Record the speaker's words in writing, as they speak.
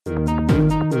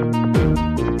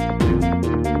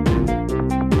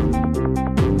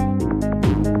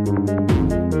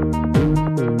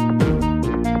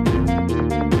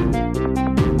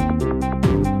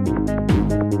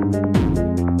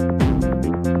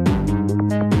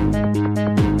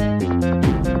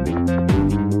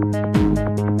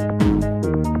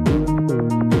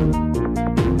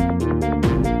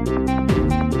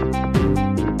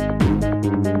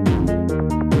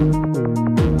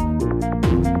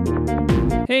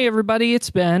Hey everybody, it's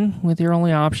Ben with Your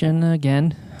Only Option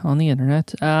again on the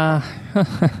internet.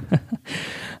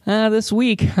 This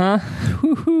week, huh?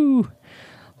 Woo-hoo.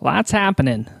 Lots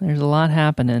happening. There's a lot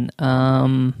happening.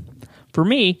 For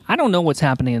me, I don't know what's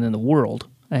happening in the world.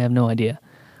 I have no idea.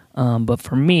 But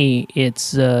for me,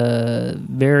 it's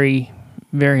very,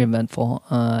 very eventful.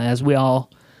 As we all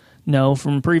know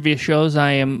from previous shows,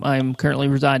 I'm currently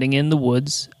residing in the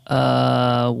woods,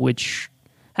 which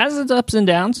has its ups and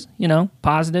downs, you know,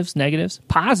 positives, negatives.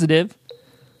 Positive,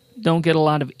 don't get a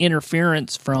lot of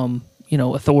interference from, you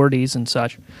know, authorities and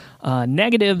such.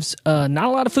 Negatives, not a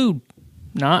lot of food.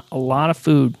 Not a lot of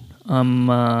food.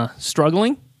 I'm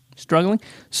struggling.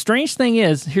 Strange thing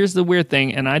is, here's the weird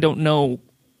thing, and I don't know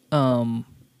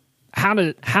how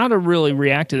to really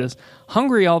react to this.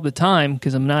 Hungry all the time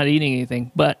because I'm not eating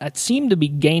anything, but I seem to be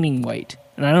gaining weight,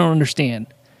 and I don't understand.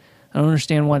 I don't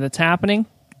understand why that's happening.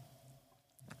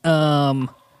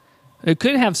 It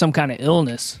could have some kind of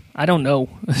illness. I don't know.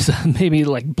 Maybe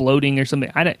like bloating or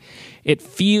something. I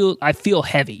feel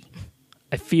heavy.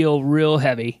 I feel real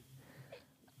heavy.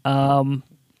 And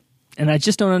I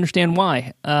just don't understand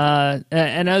why.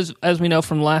 And as we know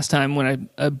from last time when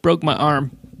I broke my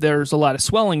arm, there's a lot of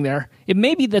swelling there. It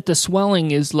may be that the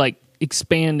swelling is like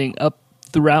expanding up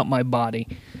throughout my body,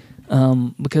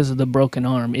 because of the broken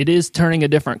arm. It is turning a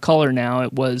different color now.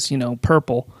 It was, you know,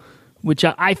 purple, which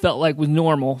I felt like was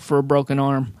normal for a broken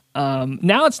arm.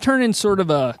 Now it's turning sort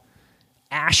of a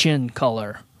ashen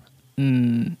color,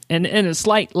 and a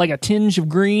slight, like a tinge of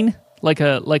green, like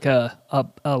a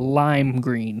lime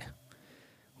green,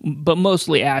 but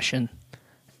mostly ashen.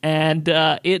 And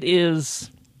it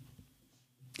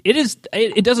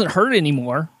doesn't hurt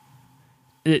anymore.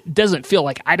 It doesn't feel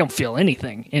like I don't feel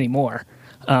anything anymore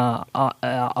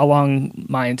along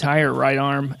my entire right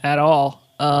arm at all.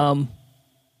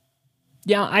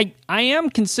 Yeah, I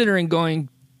am considering going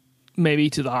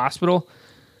maybe to the hospital,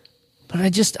 but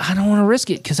I don't want to risk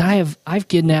it because I've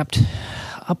kidnapped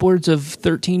upwards of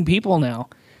 13 people now,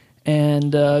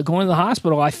 and going to the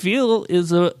hospital I feel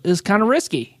is kind of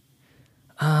risky.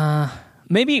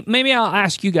 Maybe I'll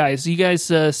ask you guys. You guys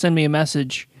send me a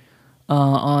message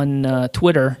on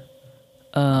Twitter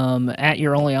at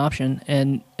Your Only Option,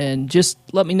 and just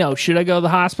let me know. Should I go to the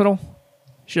hospital?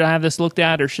 Should I have this looked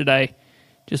at, or should I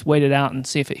just wait it out and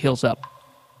see if it heals up?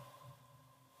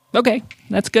 Okay,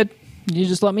 that's good. You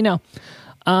just let me know.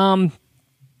 You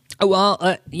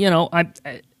know,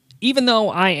 even though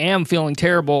I am feeling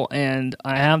terrible and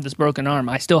I have this broken arm,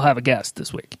 I still have a guest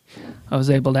this week. I was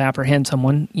able to apprehend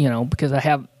someone, you know, because I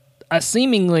have a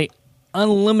seemingly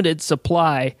unlimited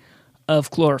supply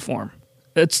of chloroform.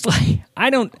 It's like,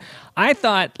 I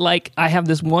thought like I have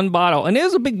this one bottle, and it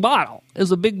was a big bottle. It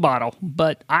was a big bottle,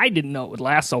 but I didn't know it would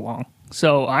last so long.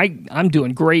 So I'm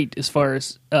doing great as far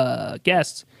as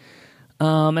guests.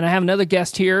 And I have another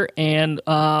guest here, and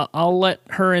I'll let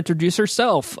her introduce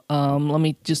herself. Let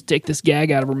me just take this gag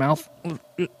out of her mouth.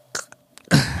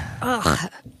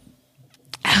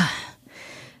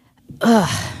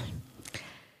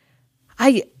 Are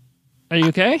you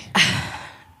okay?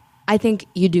 I think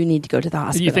you do need to go to the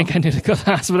hospital. You think I need to go to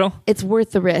the hospital? It's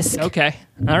worth the risk. Okay.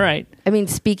 All right. I mean,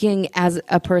 speaking as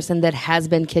a person that has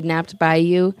been kidnapped by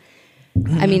you,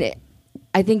 I mean,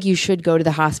 I think you should go to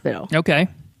the hospital. Okay.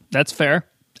 That's fair.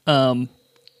 Well,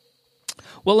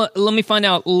 let me find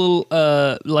out a little,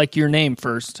 like your name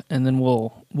first, and then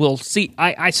we'll see.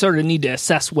 I sort of need to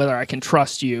assess whether I can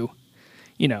trust you,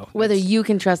 you know. Whether you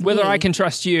can trust me. Whether I can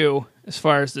trust you as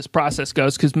far as this process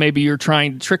goes, because maybe you're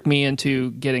trying to trick me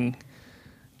into getting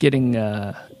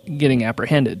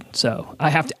apprehended. So I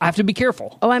have to be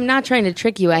careful. Oh, I'm not trying to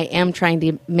trick you. I am trying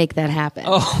to make that happen.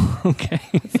 Oh, okay.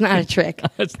 It's not a trick.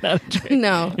 It's not a trick.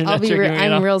 No,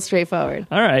 I'm real straightforward.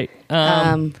 All right.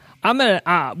 I'm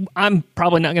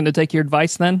probably not gonna take your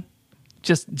advice then,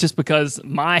 just because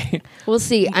my. We'll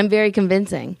see. I'm very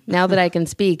convincing. Now that I can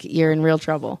speak, you're in real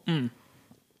trouble.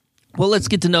 Well, let's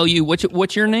get to know you.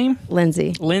 What's your name?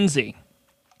 Lindsay. Lindsay,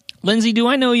 do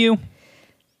I know you?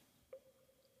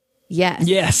 Yes.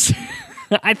 Yes.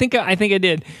 I think I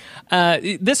did.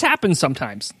 This happens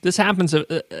sometimes. This happens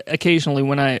occasionally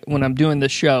when I'm doing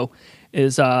this show,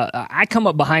 is I come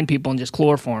up behind people and just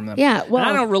chloroform them. Yeah, well-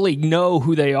 And I don't really know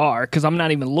who they are because I'm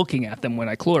not even looking at them when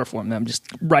I chloroform them. I'm just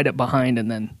right up behind and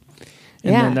then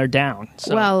they're down.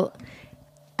 So. Well,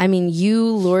 I mean, you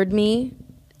lured me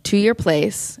to your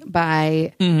place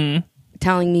by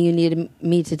telling me you needed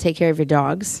me to take care of your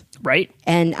dogs. Right.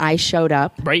 And I showed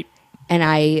up. Right. And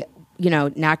I,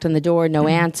 knocked on the door, no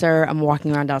answer. I'm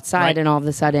walking around outside, Right. and all of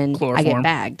a sudden, I get Chloroform.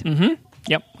 bagged.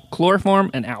 Yep.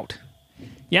 Chloroform and out.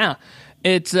 Yeah.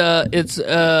 It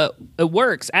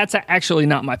works. That's actually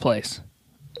not my place.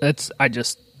 I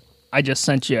just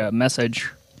sent you a message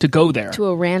to go there. To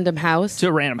a random house. To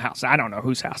a random house. I don't know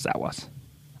whose house that was.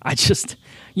 I just,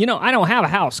 I don't have a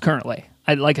house currently.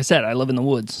 Like I said, I live in the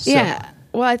woods. So. Yeah.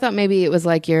 Well, I thought maybe it was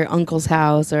like your uncle's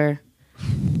house or...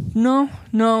 No,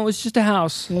 it was just a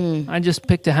house. I just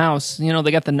picked a house.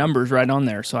 They got the numbers right on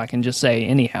there, so I can just say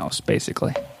any house,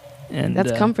 basically. And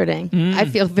That's comforting. I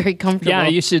feel very comfortable. Yeah,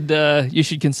 you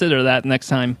should consider that next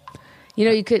time.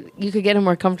 You could get a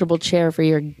more comfortable chair for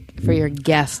your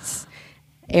guests,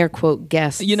 air quote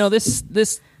guests.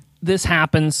 This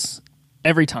happens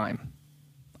every time.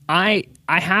 I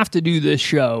have to do this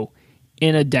show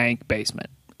in a dank basement.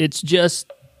 It's just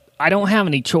I don't have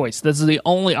any choice. This is the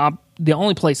only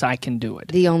place I can do it.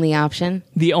 The only option.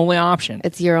 The only option.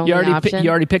 It's your only option. You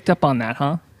already picked up on that,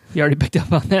 huh? You already picked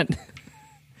up on that.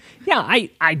 Yeah,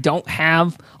 I don't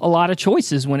have a lot of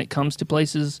choices when it comes to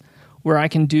places where I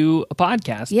can do a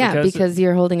podcast. Yeah, because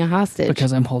you're holding a hostage.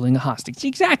 Because I'm holding a hostage.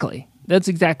 Exactly. That's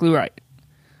exactly right.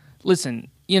 Listen,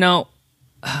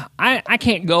 I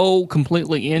can't go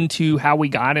completely into how we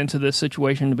got into this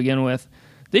situation to begin with.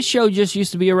 This show just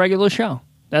used to be a regular show.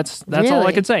 That's all I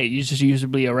Really? could say. It just used to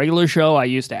be a regular show. I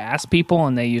used to ask people,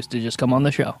 and they used to just come on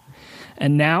the show.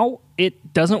 And now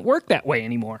it doesn't work that way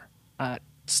anymore.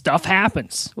 Stuff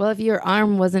happens. Well, if your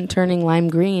arm wasn't turning lime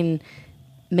green,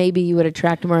 maybe you would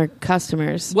attract more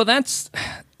customers. Well, that's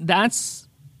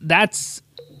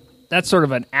sort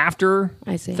of an after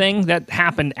I see. thing that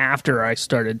happened after I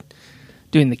started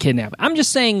doing the kidnapping. I'm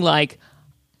just saying,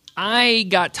 I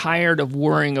got tired of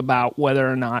worrying about whether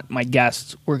or not my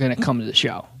guests were going to come to the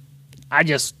show. I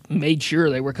just made sure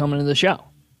they were coming to the show.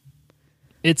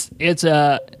 It's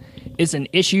an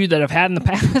issue that I've had in the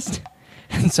past,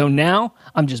 and so now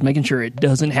I'm just making sure it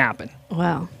doesn't happen.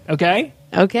 Wow. Okay?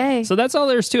 Okay. So that's all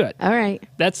there is to it. All right.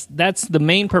 That's the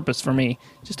main purpose for me,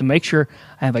 just to make sure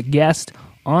I have a guest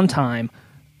on time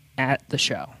at the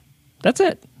show. That's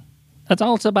it. That's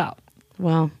all it's about.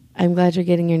 Well, I'm glad you're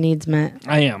getting your needs met.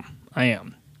 I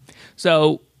am.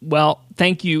 So, well,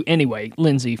 thank you anyway,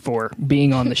 Lindsay, for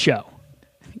being on the show.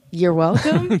 You're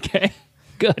welcome. Okay,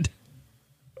 good.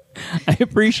 I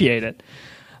appreciate it.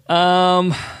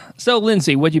 So,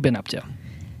 Lindsay, what you been up to?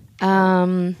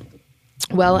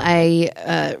 Well,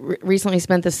 I recently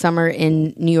spent the summer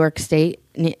in New York State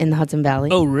in the Hudson Valley.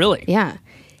 Oh, really? Yeah.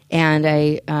 And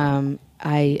I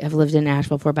have lived in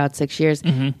Asheville for about 6 years,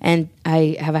 and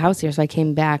I have a house here, so I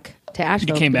came back to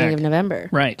Asheville at the beginning of November.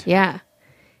 Right. Yeah.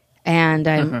 And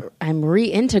I'm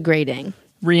reintegrating.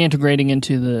 Reintegrating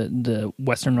into the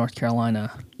Western North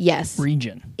Carolina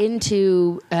region.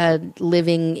 Into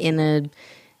living in a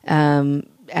town.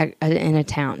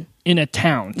 In a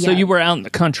town. So Yeah. you were out in the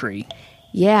country.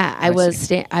 Yeah, I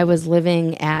was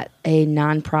living at a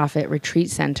nonprofit retreat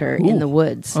center in the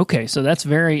woods. Okay, so that's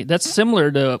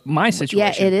similar to my situation.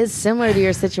 Yeah, it is similar to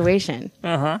your situation.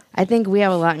 I think we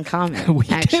have a lot in common. We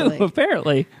actually. do,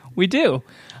 apparently. We do.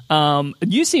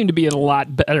 You seem to be in a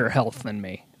lot better health than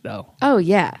me, though. Oh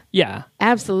yeah, Yeah.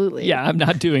 absolutely. Yeah, I'm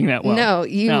not doing that well. No,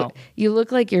 you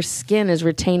look like your skin is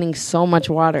retaining so much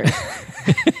water.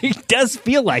 It does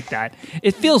feel like that.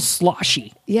 It feels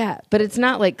sloshy. Yeah, but it's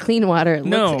not like clean water.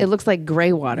 It looks like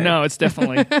gray water. No, it's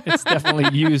definitely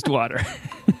used water.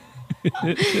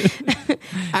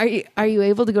 Are you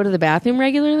able to go to the bathroom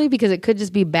regularly? Because it could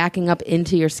just be backing up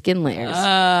into your skin layers.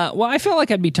 Well, I feel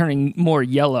like I'd be turning more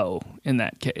yellow in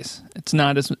that case.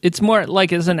 It's more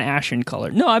like it's an ashen color.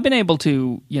 No, I've been able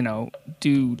to,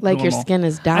 do like your normal. skin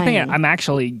is dying. I think I'm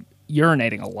actually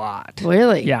urinating a lot.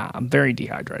 Really? Yeah, I'm very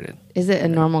dehydrated. Is it a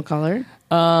normal color?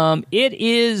 It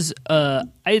is.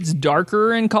 It's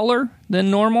darker in color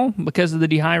than normal because of the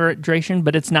dehydration,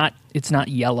 but it's not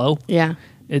yellow. Yeah.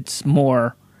 It's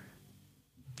more.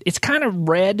 It's kind of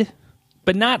red,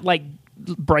 but not like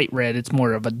bright red. It's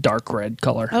more of a dark red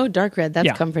color. Oh, dark red. That's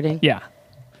Yeah. comforting. Yeah.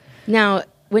 Now,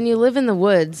 when you live in the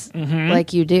woods,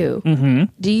 like you do,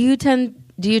 do you tend?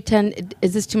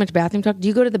 Is this too much bathroom talk? Do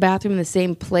you go to the bathroom in the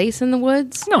same place in the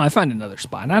woods? No, I find another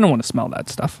spot. I don't want to smell that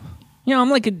stuff. I'm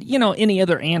like any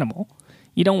other animal.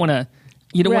 You don't want to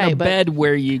You don't want Right, a but- bed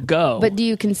where you go. But do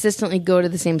you consistently go to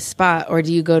the same spot, or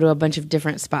do you go to a bunch of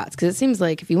different spots? Because it seems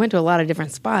like if you went to a lot of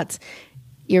different spots,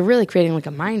 you're really creating like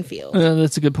a minefield.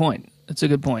 That's a good point. That's a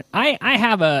good point. I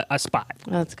have a spot,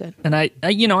 Oh, that's good. and I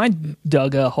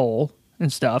dug a hole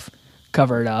and stuff,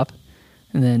 cover it up,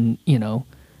 and then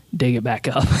dig it back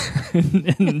up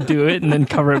and do it, and then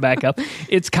cover it back up.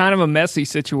 It's kind of a messy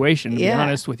situation, to be Yeah.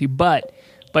 honest with you, but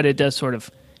it does sort of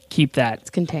keep that It's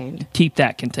contained.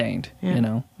 contained. Yeah.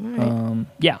 All right.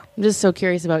 Yeah. I'm just so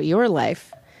curious about your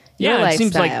life. Your Yeah, it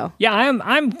seems like lifestyle.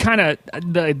 I'm kind of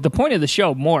the point of the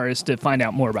show more is to find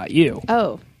out more about you.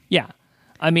 Oh, Yeah,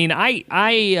 I mean, I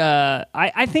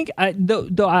think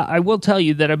though I will tell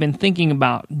you that I've been thinking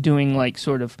about doing like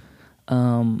sort of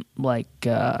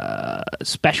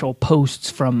special posts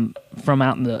from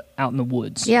out in the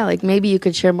woods. yeah. Like maybe you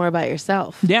could share more about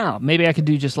yourself. Yeah, maybe I could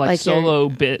do just like Like your- solo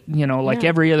bit, like Yeah.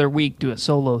 every other week, do a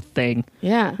solo thing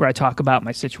Yeah. where I talk about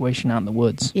my situation out in the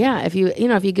woods. Yeah. If you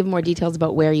give more details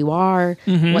about where you are,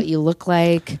 Mm-hmm. what you look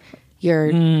like, your,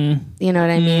 you know what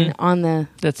I mean, on the Mm.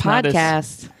 That's not as-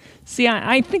 podcast. See,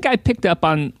 I think I picked up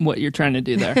on what you're trying to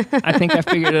do there. I think I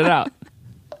figured it out.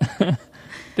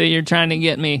 That you're trying to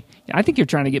get me. I think you're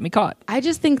trying to get me caught. I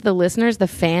just think the listeners, the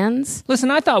fans,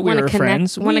 Listen, I thought we want were to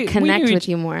friends. Want to We connect knew with each-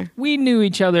 you more. We knew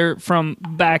each other from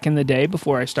back in the day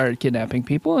before I started kidnapping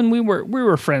people, and we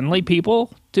were friendly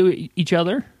people to each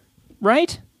other,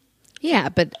 right? Yeah,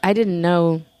 but I didn't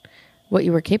know what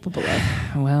you were capable of.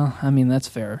 Well, I mean that's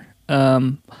fair.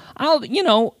 I'm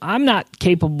not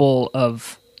capable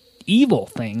of evil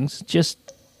things. Just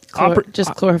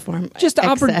Just chloroform.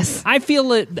 excess. I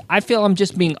feel I'm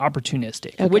just being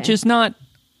opportunistic, Okay. which is not.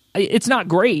 It's not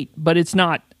great, but it's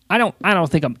not. I don't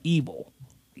think I'm evil.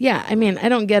 Yeah, I mean, I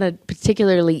don't get a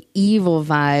particularly evil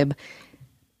vibe,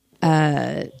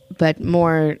 but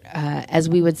more, as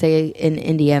we would say in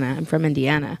Indiana. I'm from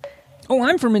Indiana. Oh,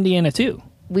 I'm from Indiana too.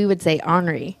 We would say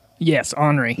ornery. Yes,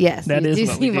 ornery. Yes, that you is do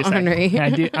what we seem do say. ornery. I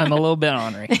do. I'm a little bit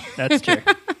ornery. That's true.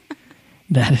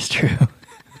 That is true.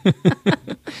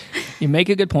 You make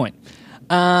a good point.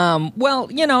 Well,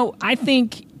 I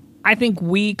think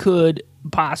we could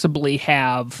possibly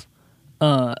have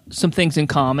some things in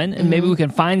common, and maybe we can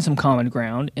find some common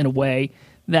ground in a way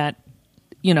that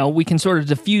we can sort of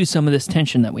diffuse some of this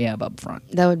tension that we have up front.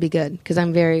 That would be good because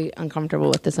I'm very uncomfortable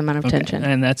with this amount of tension.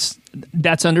 And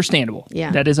that's understandable.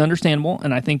 Yeah. That is understandable,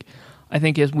 and I think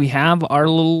as we have our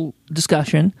little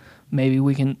discussion, maybe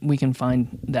we can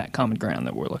find that common ground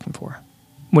that we're looking for.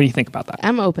 What do you think about that?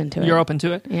 I'm open to it. You're open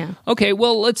to it? Yeah. Okay,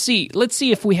 well, let's see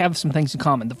if we have some things in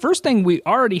common. The first thing we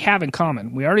already have in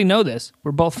common, we already know this,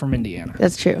 we're both from Indiana.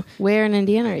 That's true. Where in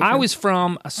Indiana are you I from? was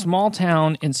from a small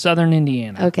town in southern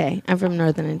Indiana. Okay, I'm from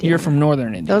northern Indiana. You're from northern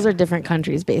Indiana. Those are different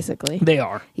countries, basically. They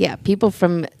are. Yeah, people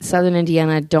from southern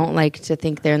Indiana don't like to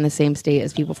think they're in the same state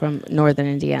as people from northern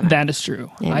Indiana. That is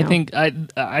true. Yeah, I no. think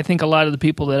I think a lot of the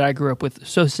people that I grew up with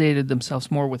associated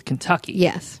themselves more with Kentucky.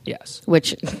 Yes. Yes.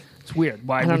 Which It's weird.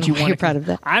 Why I don't would know you why want you're proud of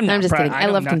that. I'm not I'm just proud. kidding. I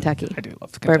love Kentucky. I do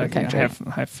love Bourbon Kentucky. country.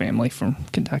 I have family from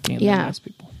Kentucky and Yeah. they're nice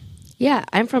people. yeah,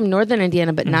 I'm from northern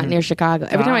Indiana, but not near Chicago.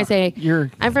 Every time I say you're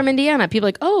I'm from Indiana, people are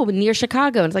like, oh, near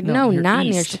Chicago. And it's like, no, you're not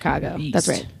near east. Chicago. East. That's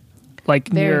right. Like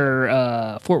Very-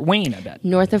 near Fort Wayne, I bet.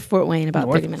 North of Fort Wayne, about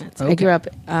North 30 of- minutes. okay.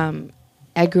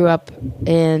 I grew up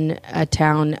in a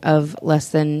town of less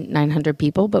than 900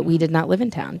 people, but we did not live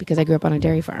in town because I grew up on a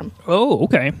dairy farm. Oh,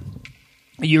 okay.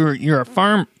 You're a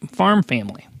farm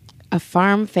family. A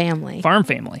farm family. Farm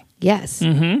family. Yes.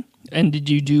 Mm-hmm. And did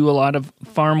you do a lot of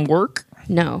farm work?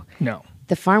 No. No.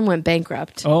 The farm went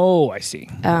bankrupt Oh, I see.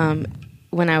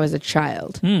 when I was a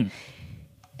child. Hmm.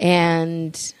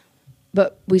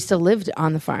 But we still lived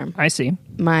on the farm. I see.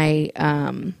 My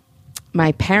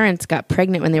parents got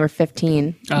pregnant when they were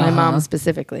 15. My Uh-huh. mom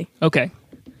specifically Okay.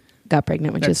 got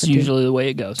pregnant when she was That's 15. usually the way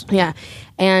it goes. Yeah,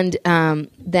 and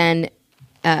then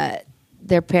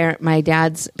my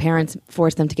dad's parents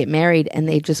forced them to get married, and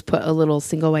they just put a little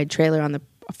single wide trailer on the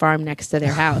farm next to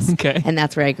their house. Okay. And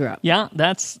that's where I grew up. Yeah,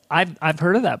 I've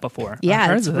heard of that before. Yeah, I've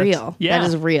heard it's of that. real. Yeah, That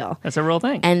is real. That's a real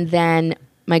thing. And then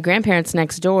my grandparents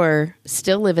next door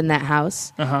still live in that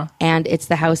house, and it's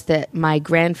the house that my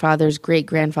grandfather's great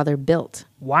grandfather built.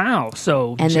 Wow.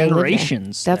 So And they live there.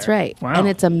 generations. That's there. right. Wow. And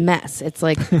it's a mess. It's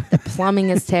like the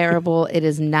plumbing is terrible. It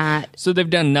is not. So they've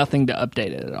done nothing to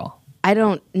update it at all. I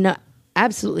don't know.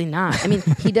 Absolutely not. I mean,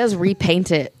 he does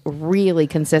repaint it really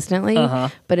consistently,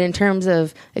 but in terms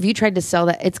of if you tried to sell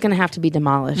that, it's going to have to be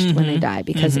demolished when they die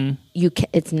because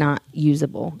it's not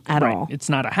usable at all. It's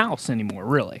not a house anymore,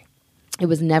 really. It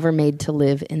was never made to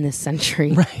live in this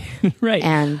century. Right.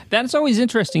 And- that's always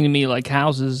interesting to me, like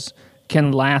houses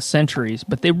can last centuries,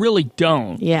 but they really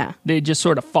don't. Yeah. They just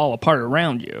sort of fall apart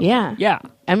around you. Yeah. Yeah.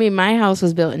 I mean, my house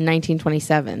was built in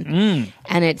 1927,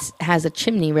 and it has a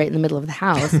chimney right in the middle of the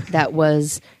house that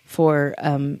was for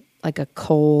like a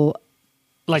coal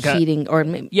Like heating or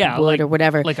yeah, wood like, or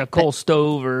whatever. like a coal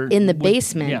stove or in the wood-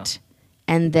 basement. yeah.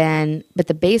 And then, but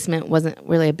the basement wasn't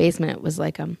really a basement. It was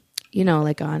like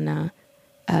like on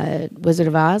Wizard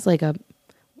of Oz, like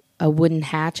a wooden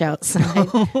hatch outside.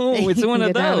 Oh, it's one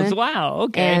of down those. in. Wow.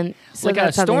 Okay. And so like a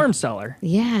that's how they- storm cellar.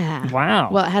 Yeah. Wow.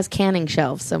 Well, it has canning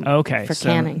shelves. So Okay. for so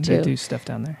canning they too. do stuff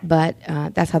down there. But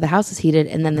that's how the house is heated,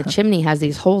 and then the chimney has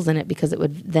these holes in it because it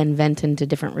would then vent into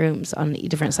different rooms on the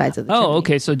different sides of the chimney. Oh,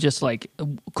 okay. So just like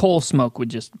coal smoke would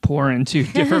just pour into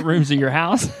different rooms of your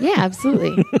house. Yeah,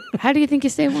 absolutely. How do you think you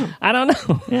stay warm? I don't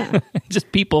know. Yeah.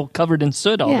 Just people covered in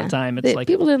soot all Yeah. the time. It's like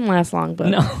people didn't last long, but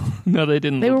no, they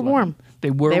didn't. They live were long. warm. They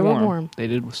were They were warm. warm. They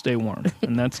did stay warm,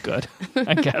 and that's good.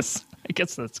 I guess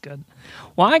that's good.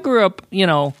 Well, I grew up,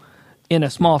 in a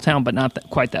small town, but not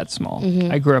quite that small.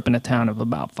 I grew up in a town of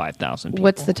about 5,000 people.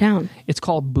 what's the town? It's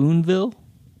called Boonville.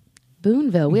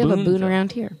 Boonville. We have a Boone Boonville.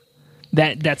 around here.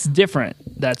 That's different.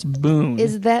 That's Boone.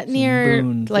 Is that near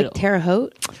Boonville. like Terre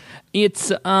Haute?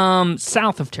 It's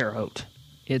south of Terre Haute.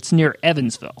 It's near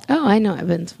Evansville. Oh, I know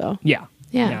Evansville. Yeah.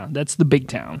 Yeah. That's the big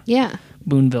town. Yeah.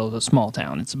 Boonville is a small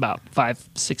town. It's about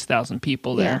 5,000-6,000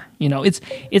 people there. Yeah.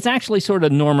 It's actually sort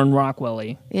of Norman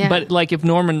Rockwell-y. Yeah. But like if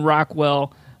Norman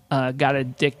Rockwell got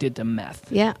addicted to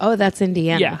meth. Yeah. Oh, that's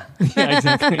Indiana. Yeah,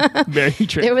 exactly. Very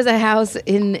true. There was a house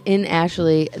in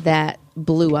Ashley that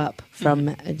blew up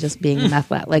from just being a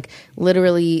meth lab. Like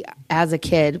literally, as a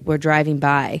kid, we're driving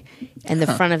by, and the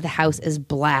front of the house is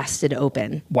blasted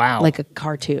open. Wow. Like a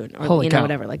cartoon, or Holy cow.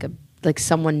 whatever. Like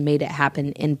someone made it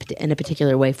happen in a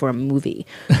particular way for a movie.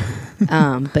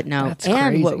 But no. That's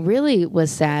and crazy. what really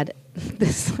was sad.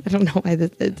 This I don't know why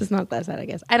it's not that sad. I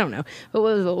guess I don't know. But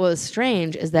what was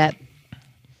strange is that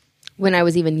when I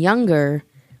was even younger,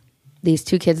 these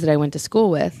two kids that I went to school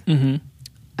with,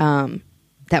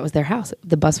 that was their house.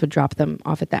 The bus would drop them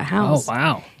off at that house. Oh,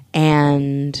 wow.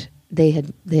 And they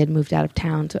had moved out of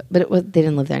town, but they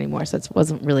didn't live there anymore, so it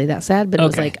wasn't really that sad. But it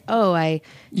was Okay. like, oh, I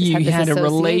just You had, this had a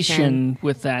association. relation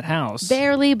with that house.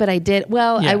 Barely, but I did.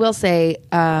 Well, Yeah. I will say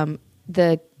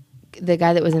the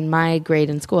guy that was in my grade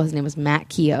in school, his name was Matt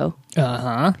Keogh,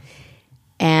 Uh-huh.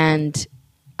 and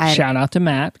Shout out to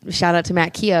Matt. shout out to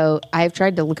Matt Keogh. I've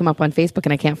tried to look him up on Facebook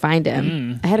and I can't find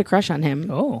him. I had a crush on him.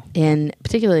 Oh.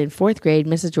 Particularly in fourth grade,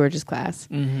 Mrs. George's class.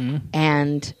 Mm-hmm.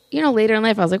 And later in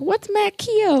life, I was like, "What's Matt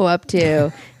Keogh up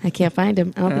to?" I can't find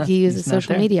him. I don't think he uses he's not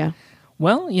social there. media.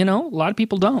 Well, a lot of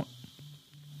people don't.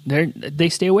 They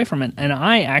stay away from it, and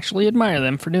I actually admire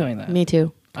them for doing that. Me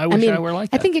too. I wish I were like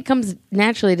I that. think it comes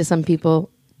naturally to some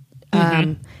people.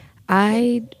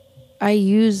 I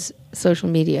use social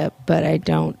media, but I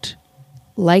don't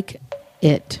like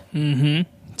it.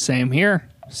 Same here.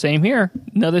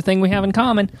 Another thing we have in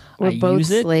common. We're I both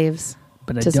use it, slaves,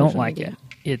 but I to don't social like media.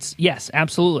 it. It's yes,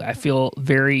 absolutely. I feel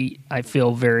very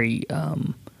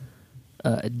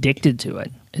addicted to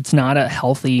it. It's not a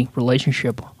healthy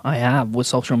relationship I have with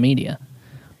social media,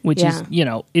 which is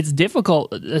it's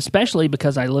difficult, especially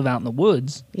because I live out in the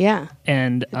woods. Yeah,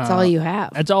 And that's all you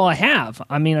have. That's all I have.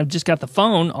 I mean, I've just got the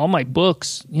phone, all my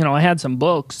books. I had some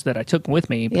books that I took with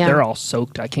me, but Yeah. they're all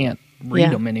soaked. I can't read Yeah.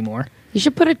 them anymore. You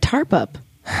should put a tarp up.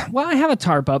 Well, I have a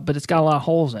tarp up, but it's got a lot of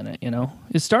holes in it.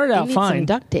 It started You out need fine. some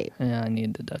duct tape. Yeah, I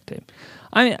need the duct tape.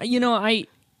 I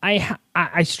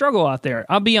struggle out there.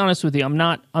 I'll be honest with you. I'm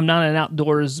not an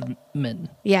outdoorsman.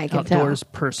 Yeah, I can tell. Outdoors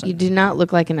person. You do not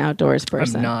look like an outdoors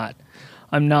person.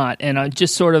 I'm not, and it's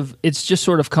just sort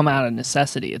of come out of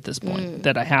necessity at this point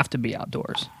that I have to be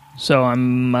outdoors. So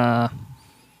I'm, I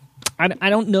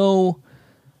don't know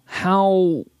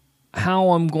how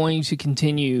I'm going to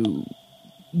continue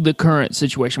the current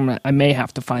situation. I may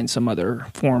have to find some other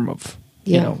form of,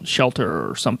 shelter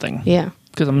or something. Yeah.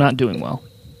 Because I'm not doing well.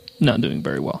 Not doing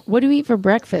very well. What do you eat for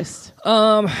breakfast?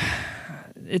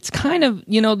 It's kind of,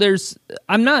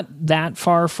 I'm not that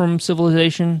far from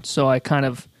civilization, so I kind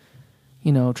of,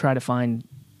 try to find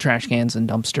trash cans and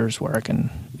dumpsters where I can,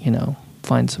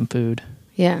 find some food.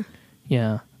 Yeah.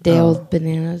 Yeah. Day-old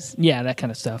bananas. Yeah, that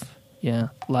kind of stuff. Yeah.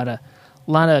 A lot of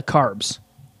carbs.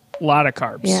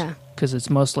 Yeah. Because it's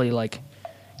mostly like,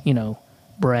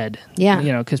 bread. Yeah.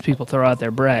 Because people throw out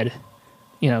their bread,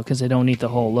 because they don't eat the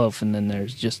whole loaf, and then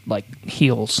there's just like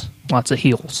heels. Lots of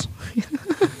heels.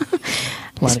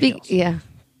 Yeah.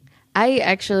 I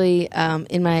actually,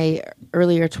 in my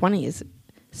earlier 20s,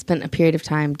 spent a period of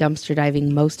time dumpster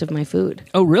diving most of my food.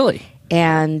 Oh, really?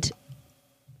 And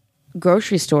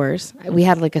grocery stores, we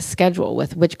had like a schedule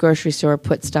with which grocery store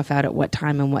put stuff out at what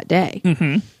time and what day.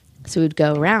 Mm-hmm. So we'd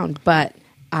go around. But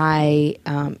I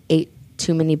ate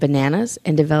too many bananas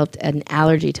and developed an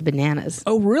allergy to bananas.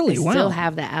 Oh, really? I Wow. still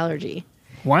have that allergy.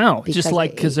 Wow. Just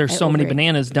like because there's so many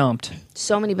bananas dumped.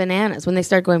 So many bananas. When they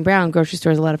start going brown, grocery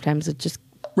stores a lot of times it just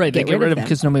Right, they get rid of them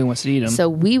because nobody wants to eat them. So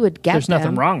we would get There's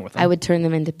nothing wrong with them. I would turn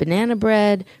them into banana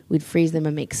bread. We'd freeze them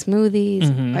and make smoothies.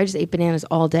 Mm-hmm. I just ate bananas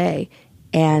all day.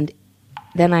 And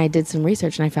then I did some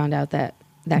research and I found out that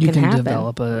you can happen.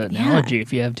 develop an allergy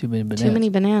if you have too many bananas. Too many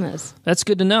bananas. That's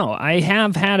good to know. I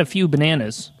have had a few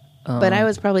bananas. But I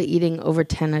was probably eating over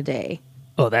 10 a day.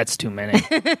 Oh, that's too many.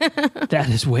 That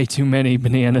is way too many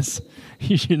bananas.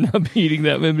 You should not be eating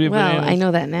that many bananas. Well, I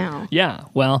know that now. Yeah,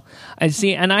 well, I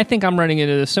see, and I think I'm running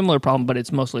into a similar problem, but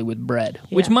it's mostly with bread,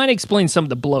 which might explain some of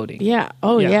the bloating. Yeah.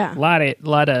 Oh, yeah. A lot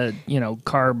of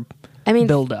carb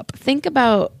buildup. Think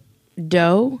about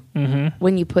dough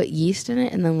when you put yeast in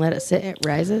it and then let it sit, it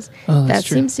rises. Oh, that's that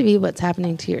true. seems to be what's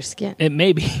happening to your skin. It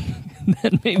may be.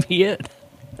 That may be it.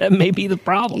 That may be the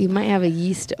problem. You might have a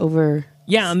yeast over.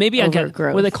 Yeah, maybe I got,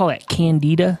 overgrowth. what do they call that,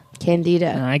 candida?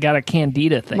 Candida. I got a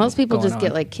candida thing. Most people going just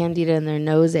get on. like candida in their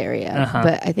nose area,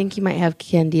 but I think you might have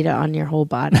candida on your whole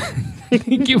body. I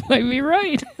think you might be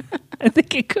right. I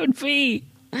think it could be.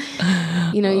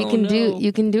 You know,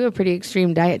 you can do a pretty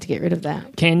extreme diet to get rid of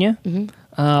that. Can you?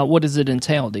 Mm-hmm. What does it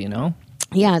entail? Do you know?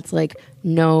 Yeah, it's like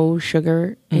no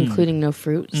sugar, including no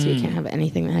fruit, so you can't have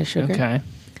anything that has sugar. Okay.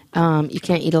 You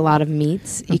can't eat a lot of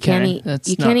meats. You can't eat. That's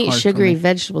You not can't eat hard for sugary me.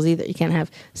 vegetables either. You can't have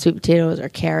sweet potatoes or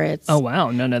carrots. Oh wow,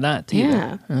 none of that. Either.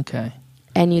 Yeah. Okay.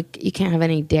 And you can't have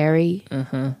any dairy.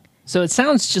 So it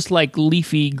sounds just like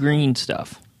leafy green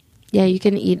stuff. Yeah, you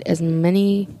can eat as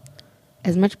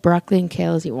much broccoli and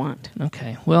kale as you want.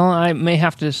 Okay. Well, I may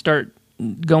have to start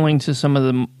going to some of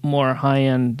the more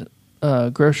high-end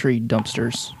grocery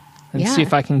dumpsters and see Yeah.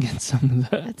 if I can get some of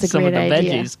the That's a some of the great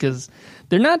idea. veggies, because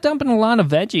they're not dumping a lot of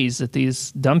veggies at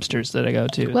these dumpsters that I go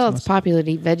to. Well, it's popular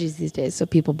to eat veggies these days, so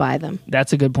people buy them.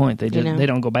 That's a good point. They You know? they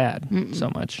don't go bad so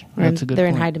much. They're in- That's a good They're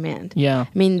point. in high demand. Yeah.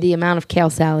 I mean, the amount of kale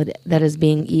salad that is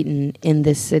being eaten in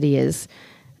this city is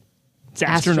It's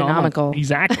astronomical.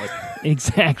 Exactly.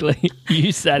 Exactly.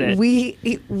 You said it. we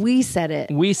said it.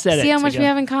 We said it. See how much we together.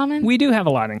 have in common? We do have a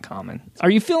lot in common. Are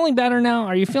you feeling better now?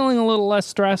 Are you feeling a little less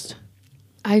stressed?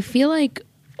 I feel like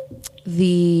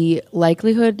the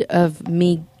likelihood of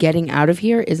me getting out of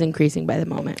here is increasing by the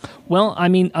moment. Well, I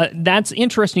mean, that's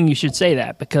interesting you should say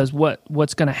that, because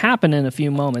what's going to happen in a few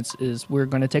moments is we're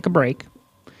going to take a break,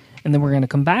 and then we're going to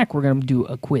come back. We're going to do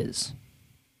a quiz.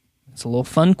 It's a little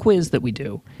fun quiz that we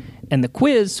do, and the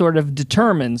quiz sort of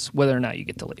determines whether or not you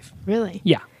get to leave. Really?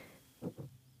 Yeah.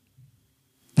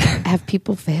 Have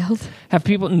people failed? Have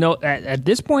people no at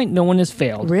this point no one has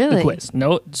failed the Really? quiz.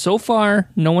 No, so far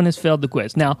no one has failed the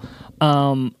quiz. Now,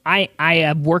 I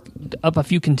have worked up a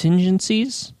few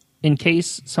contingencies in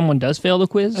case someone does fail the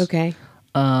quiz. Okay.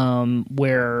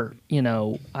 Where,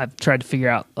 I've tried to figure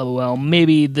out, well,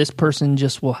 maybe this person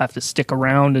just will have to stick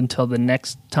around until the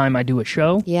next time I do a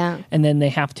show. Yeah. And then they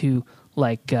have to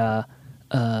go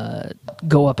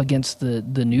up against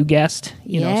the new guest,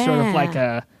 sort of like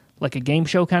a game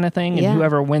show kind of thing. And Yeah.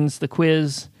 whoever wins the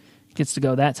quiz gets to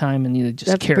go that time, and it just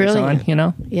That's carries brilliant.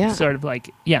 on, Yeah. Sort of like,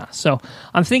 yeah. So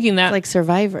I'm thinking that Like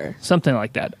Survivor. something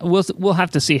like that. We'll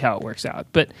have to see how it works out.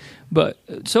 But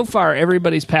so far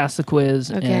everybody's passed the quiz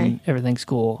Okay. and everything's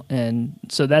cool. And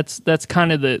so that's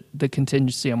kind of the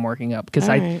contingency I'm working up, because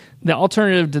All right. the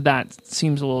alternative to that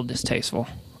seems a little distasteful,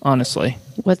 honestly.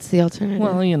 What's the alternative?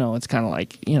 Well, it's kind of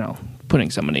like, putting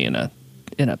somebody in a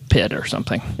pit or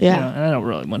something. Yeah. And I don't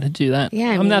really want to do that.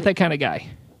 Yeah, I I'm mean- not that kind of guy.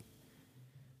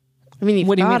 I mean, you've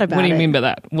What do you thought mean? about What do you it. mean by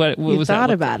that? What You was that? thought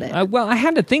What- about it. Well, I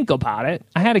had to think about it.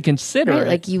 I had to consider Right, it.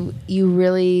 like you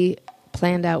really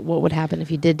planned out what would happen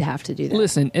if you did have to do that.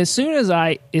 Listen, as soon as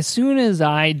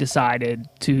I decided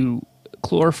to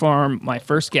chloroform my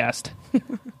first guest,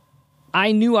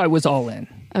 I knew I was all in.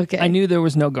 Okay. I knew there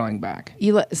was no going back.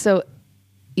 It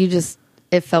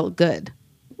felt good.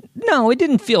 No, it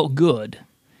didn't feel good.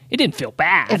 It didn't feel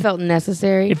bad. It felt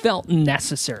necessary. It felt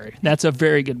necessary. That's a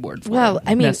very good word for it. Well,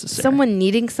 I mean, Necessary. someone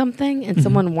needing something and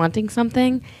someone wanting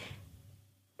something,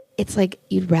 it's like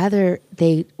you'd rather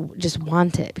they just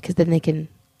want it, because then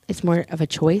it's more of a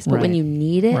choice. But when Right. you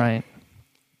need it, Right.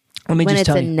 Let me when just it's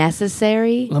tell a you.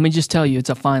 necessary, Let me just tell you, it's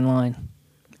a fine line.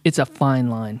 It's a fine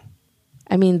line.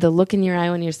 I mean, the look in your eye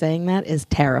when you're saying that is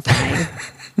terrifying.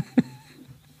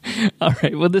 All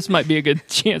right. Well, this might be a good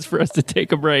chance for us to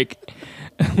take a break.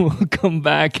 And we'll come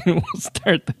back and we'll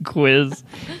start the quiz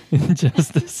in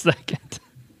just a second.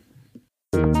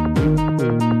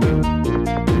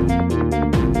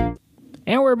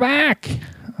 we're back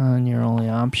on your only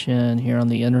option here on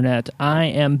the internet. I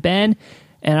am Ben,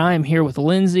 and I am here with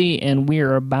Lindsay, and we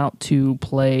are about to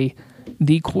play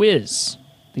the quiz.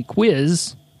 The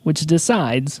quiz, which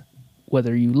decides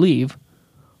whether you leave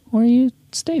or you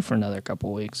stay for another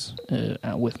couple weeks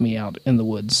out with me out in the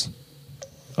woods.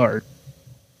 Or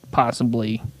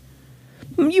possibly,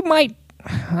 you might,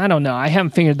 I don't know. I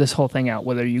haven't figured this whole thing out,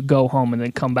 whether you go home and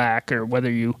then come back or whether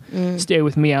you stay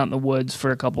with me out in the woods for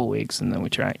a couple of weeks and then we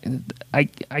try. I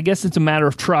guess it's a matter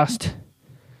of trust.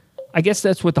 I guess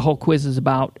that's what the whole quiz is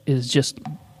about, is just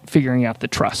figuring out the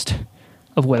trust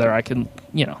of whether I can,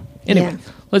 Anyway,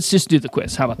 Let's just do the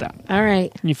quiz. How about that? All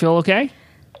right. You feel okay?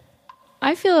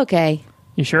 I feel okay.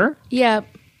 You sure? Yeah.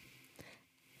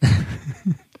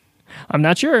 I'm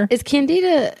not sure. Is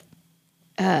Candida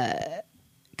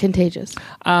contagious?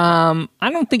 I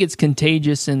don't think it's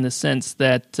contagious in the sense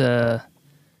that,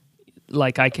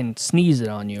 like, I can sneeze it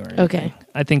on you or anything. Okay.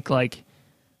 I think,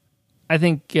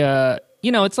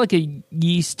 it's like a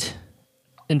yeast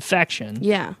infection.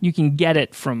 Yeah. You can get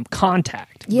it from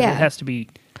contact. But Yeah. it has to be,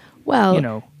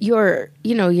 Well,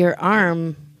 your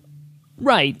arm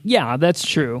right. Yeah, that's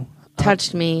true.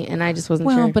 touched me, and I just wasn't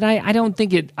Well, sure. but I don't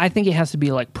think it. I think it has to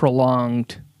be like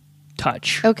prolonged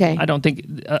touch. Okay. I don't think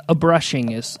a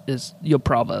brushing is you'll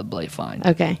probably fine.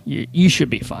 Okay. You should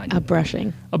be fine. A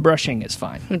brushing. A brushing is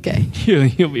fine. Okay.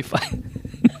 You'll be fine.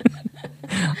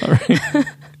 All right.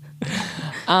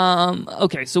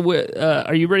 Okay. So,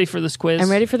 are you ready for this quiz?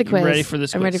 I'm ready for the quiz. You ready for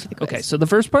this quiz? I'm ready for the quiz. Okay. So the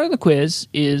first part of the quiz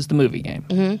is the movie game,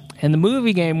 and the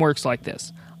movie game works like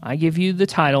this: I give you the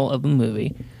title of the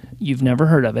movie. You've never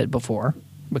heard of it before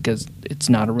because it's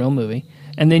not a real movie,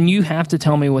 and then you have to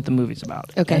tell me what the movie's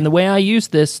about. Okay. And the way I use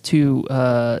this to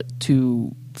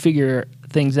figure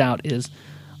things out is,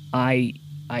 I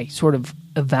sort of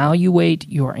evaluate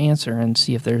your answer and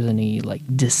see if there's any like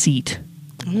deceit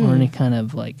or any kind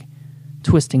of like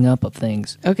twisting up of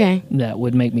things Okay. that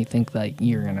would make me think like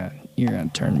you're gonna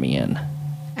turn me in.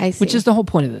 I see. Which is the whole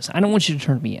point of this. I don't want you to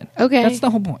turn me in. Okay. That's the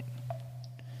whole point.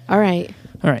 All right.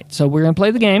 All right, so we're gonna play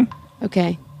the game.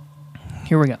 Okay.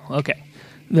 Here we go. Okay.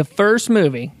 The first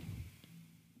movie,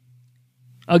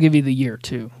 I'll give you the year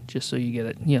too, just so you get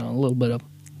it, a little bit of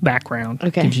background.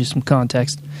 Okay. Gives you some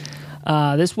context.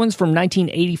 This one's from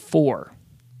 1984.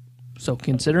 So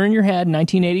consider in your head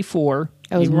 1984.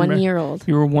 I was You 1 remember- year old.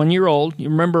 You were 1 year old. You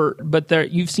remember, but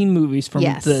you've seen movies from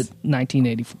Yes. the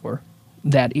 1984,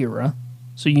 that era.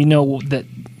 So you know that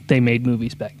they made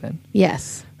movies back then.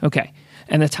 Yes. Okay.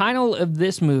 And the title of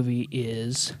this movie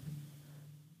is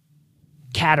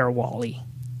Caterwauly.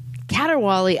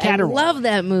 Caterwauly. I Caterwauly. love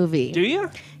that movie. Do you?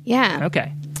 Yeah.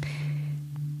 Okay.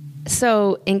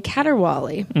 So in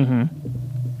Caterwauly,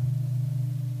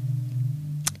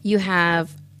 you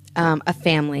have a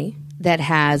family that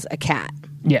has a cat.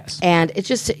 Yes. And it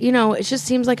just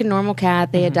seems like a normal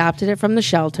cat. They adopted it from the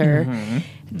shelter.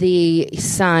 The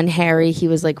son, Harry, he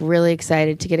was like really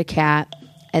excited to get a cat.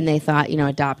 And they thought,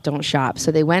 adopt, don't shop. So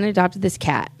they went and adopted this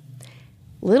cat.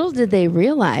 Little did they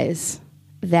realize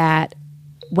that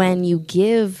when you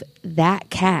give that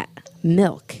cat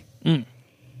milk,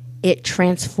 it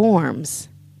transforms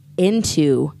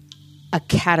into a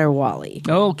caterwauly.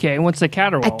 Okay. What's a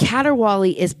caterwauly? A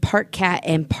caterwauly is part cat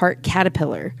and part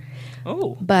caterpillar.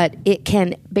 Oh. But it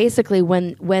can basically,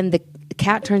 when the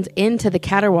cat turns into the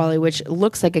caterwauly, which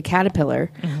looks like a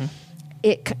caterpillar,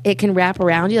 it can wrap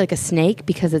around you like a snake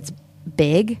because it's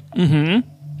big.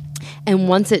 And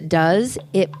once it does,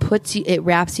 it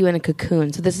wraps you in a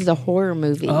cocoon. So this is a horror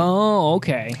movie. Oh,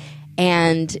 okay.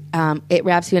 And it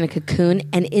wraps you in a cocoon.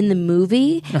 And in the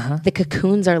movie, the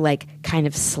cocoons are like kind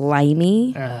of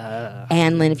slimy.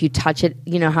 And then if you touch it,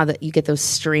 you know how you get those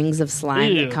strings of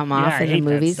slime Ew. that come Yeah, off I in the hate that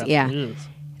movies. stuff. Yeah. Ew.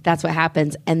 That's what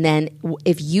happens. And then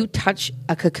if you touch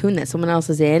a cocoon that someone else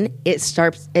is in, it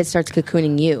starts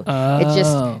cocooning you. It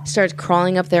just starts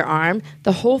crawling up their arm.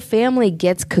 The whole family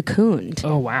gets cocooned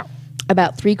Oh, wow.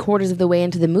 about 3/4 of the way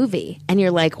into the movie. And you're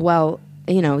like, well,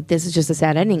 this is just a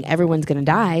sad ending. Everyone's going to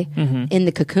die in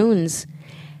the cocoons,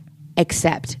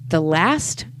 except the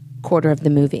last quarter of the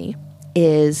movie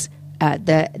is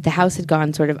the house had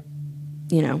gone sort of,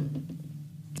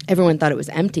 everyone thought it was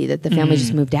empty, that the family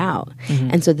just moved out.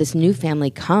 And so this new family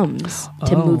comes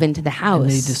to move into the house.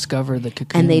 And they discover the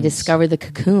cocoons. And they discover the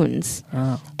cocoons.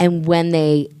 Oh. And when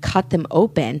they cut them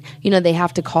open, they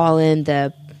have to call in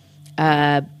the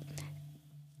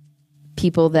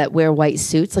people that wear white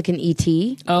suits, like an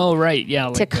ET, Oh, right. Yeah.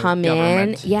 Like to the come in,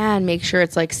 government. and make sure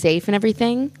it's like safe and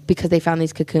everything because they found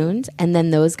these cocoons. And then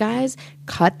those guys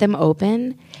cut them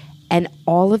open and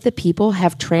all of the people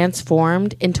have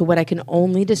transformed into what I can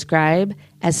only describe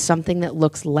as something that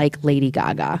looks like Lady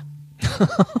Gaga.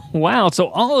 Wow. So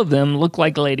all of them look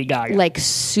like Lady Gaga. Like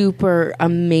super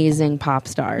amazing pop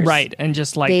stars. Right. And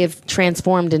just like they've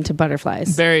transformed into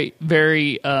butterflies. very,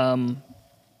 very,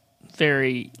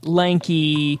 very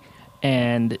lanky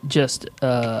and just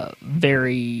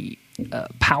very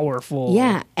powerful.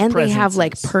 Yeah. And they have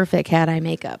like presences. perfect cat eye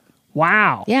makeup.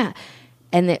 Wow. Yeah.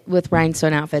 And with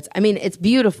rhinestone outfits. I mean, it's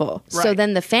beautiful. So Right.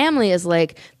 then the family is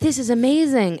like, this is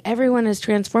amazing. Everyone has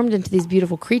transformed into these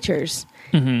beautiful creatures.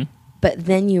 Mm-hmm. But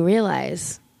then you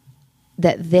realize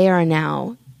that they are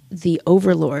now the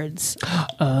overlords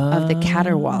of the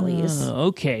Caterwaulies.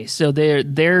 Okay. So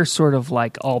they're sort of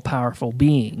like all powerful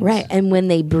beings. Right. And when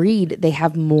they breed, they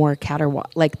have more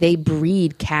like they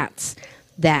breed cats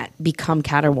that become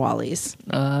Caterwaulies.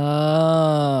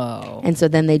 Oh. And so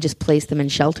then they just place them in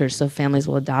shelters so families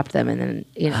will adopt them. And then,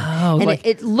 you know, Oh, and like-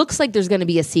 it looks like there's going to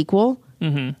be a sequel.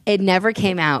 Mm-hmm. It never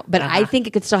came out, but I think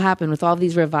it could still happen with all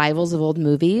these revivals of old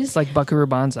movies. It's like Buckaroo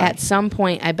Banzai. At some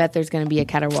point, I bet there's going to be a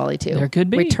Caterwaulie too. There could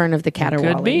be. Return of the Caterwaulie.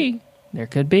 There could be. There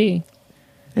could be.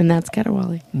 And that's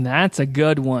Caterwaulie. That's a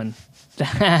good one.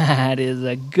 That is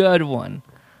a good one.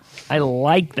 I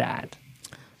like that.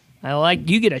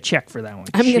 You get a check for that one.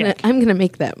 Check. I'm gonna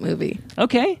make that movie.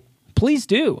 Okay. Please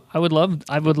do. I would love to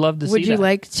see that. Would you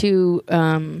like to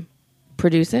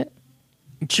produce it?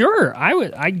 Sure. I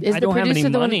would. I Is the don't have any producer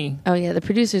the money. one? Oh yeah, the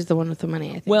producer's the one with the money.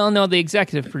 I think. Well, no, the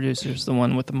executive producer is the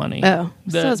one with the money. Oh,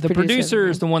 so the it's producer, producer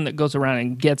is then. the one that goes around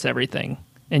and gets everything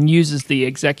and uses the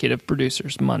executive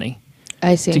producer's money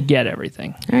I see. to get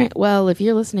everything. All right. Well, if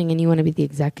you're listening and you want to be the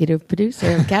executive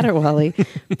producer of Caterwaulie,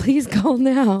 please call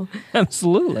now.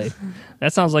 Absolutely.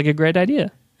 That sounds like a great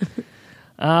idea.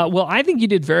 Well, I think you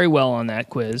did very well on that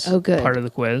quiz. Oh, good. Part of the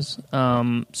quiz. So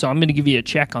I'm going to give you a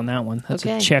check on that one. That's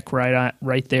Okay. a check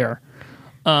right there.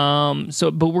 But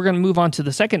we're going to move on to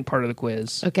the second part of the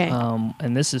quiz. Okay.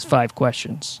 And this is 5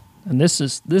 questions. And this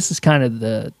is kind of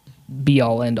the be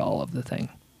all end all of the thing.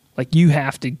 Like you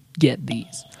have to get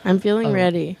these. I'm feeling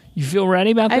ready. You feel ready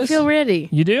about this? I feel ready.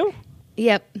 You do?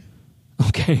 Yep.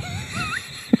 Okay.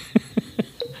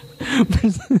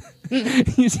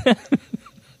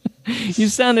 You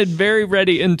sounded very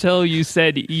ready until you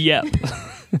said yep.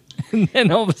 And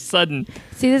then all of a sudden,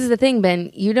 See, this is the thing,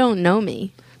 Ben. You don't know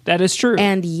me. that is true.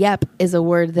 And yep is a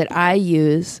word that I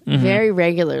use very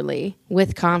regularly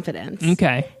with confidence.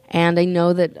 Okay. And I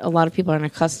know that a lot of people aren't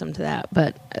accustomed to that,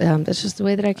 but that's just the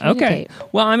way that I Okay. communicate.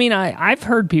 Well, I mean, I've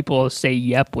heard people say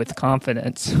yep with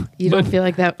confidence. You don't feel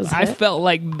like that was I it? felt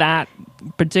like that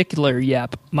particular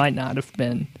yep might not have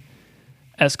been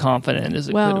as confident as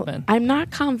it could have Well, been. I'm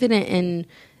not confident in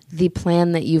the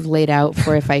plan that you've laid out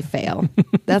for if I fail.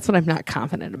 That's what I'm not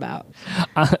confident about.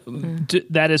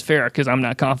 That is fair because I'm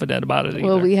not confident about it either.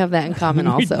 Well, we have that in common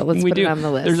also. Let's We put do. it on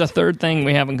the list. There's a third thing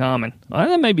we have in common. Well,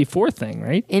 that may be fourth thing,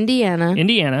 right? Indiana.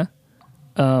 Indiana.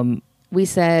 We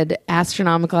said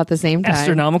astronomical at the same time.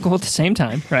 Astronomical at the same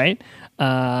time, right?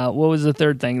 What was the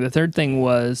third thing? The third thing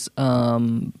was We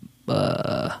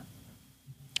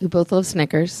both love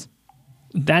Snickers.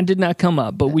 that did not come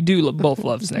up, but we do both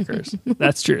love Snickers.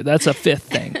 That's true. That's a fifth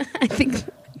thing. I think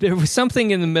There was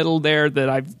something in the middle there that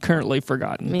I've currently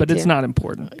forgotten, Me but it's too. not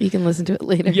important. you can listen to it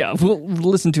later. Yeah, we'll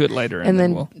listen to it later, And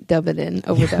then we'll dub it in,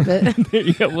 overdub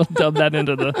it. yeah, we'll dub that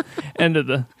into the end of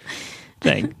the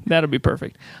thing. That'll be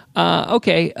perfect.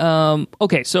 Okay.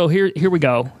 Okay. So here we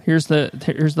go. Here's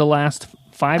the last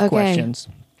 5 Okay. questions.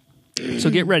 So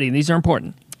get ready. These are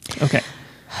important. Okay.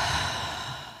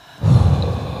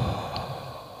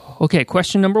 Okay.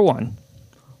 Question number 1.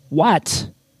 What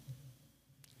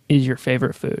is your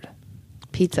favorite food?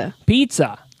 Pizza.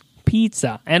 Pizza.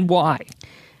 Pizza. And why?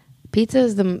 Pizza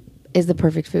is the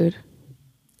perfect food.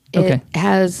 It Okay.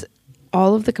 has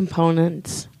all of the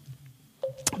components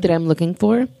that I'm looking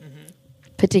for,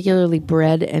 particularly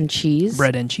bread and cheese.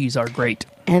 Bread and cheese are great.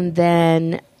 And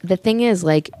then the thing is,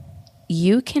 like,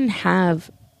 you can have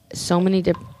so many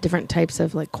different types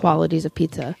of like qualities of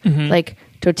pizza. Like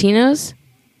Totino's,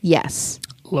 yes.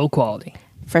 Low quality.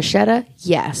 Freschetta,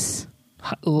 yes.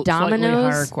 Slightly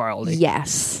Domino's, higher quality.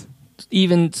 yes.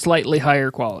 Even slightly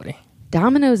higher quality.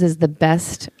 Domino's is the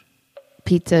best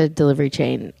pizza delivery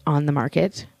chain on the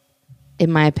market, in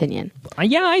my opinion.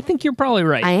 Yeah, I think you're probably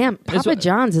right. I am. It's- Papa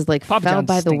John's is like Papa fell John's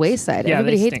by the stinks. wayside. Yeah,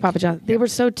 Everybody they hates stink. Papa John's. They were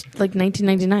so like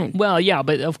 1999. Well, yeah,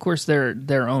 but of course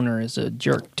their owner is a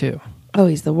jerk too. Oh,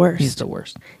 he's the worst. He's the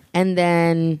worst. And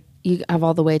then you have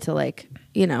all the way to like,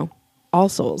 All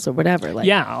Souls or whatever. Like,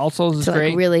 Yeah, also is to great.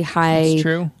 like really high It's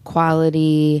true.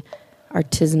 quality,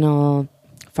 artisanal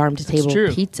farm to table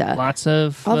true. pizza. Lots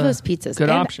of all those pizzas. Good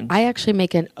and options. I actually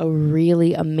make a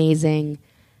really amazing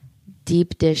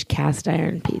deep dish cast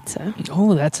iron pizza.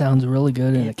 Oh, that sounds really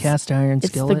good in a cast iron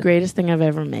skillet. It's the greatest thing I've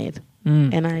ever made.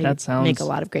 And I that sounds make a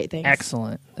lot of great things.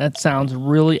 Excellent. That sounds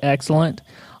really excellent.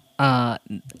 I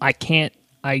can't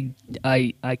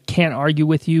argue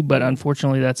with you, but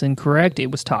unfortunately that's incorrect.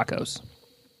 It was tacos.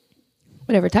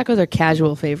 Whatever. Tacos are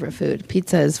casual favorite food.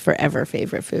 Pizza is forever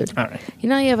favorite food. All right. You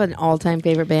know, you have an all-time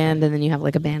favorite band, and then you have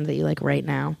like a band that you like right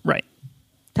now. Right.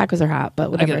 Tacos are hot, but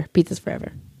whatever. Pizza's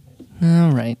forever.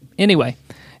 All right. Anyway,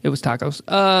 it was tacos.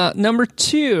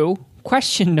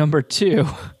 Question number two.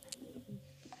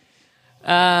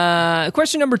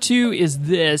 Question number two is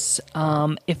this.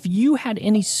 If you had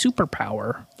any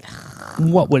superpower,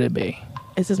 what would it be?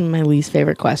 This is my least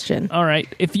favorite question. All right.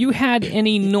 If you had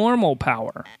any normal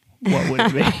power, what would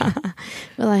it be?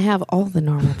 Well, I have all the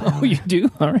normal power. Oh, you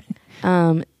do? All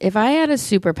right. If I had a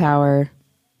superpower,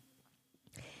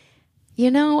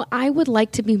 I would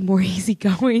like to be more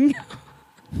easygoing.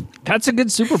 That's a good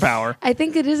superpower. I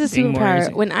think it is a Being more easy.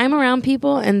 superpower. When I'm around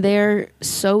people and they're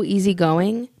so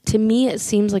easygoing, to me it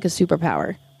seems like a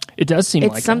superpower. It does seem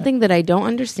like it's something that I don't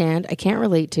understand, I can't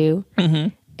relate to. Mm-hmm.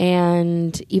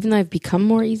 And even though I've become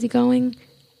more easygoing,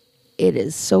 it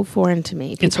is so foreign to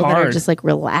me. People It's hard. that are just like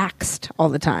relaxed all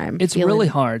the time. It's feeling really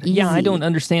hard. Yeah, I easy. don't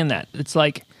understand that. It's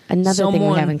like Another thing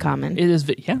we have in common. It is.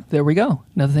 Yeah, there we go.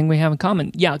 Another thing we have in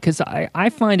common. Yeah, because I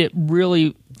find it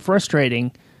really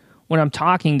frustrating when I'm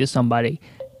talking to somebody,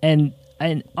 and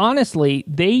honestly,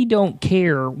 they don't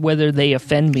care whether they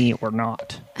offend me or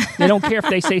not. They don't care if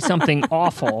they say something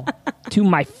awful to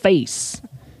my face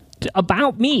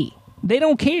about me. They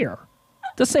don't care.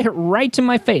 They'll say it right to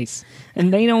my face,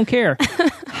 and they don't care.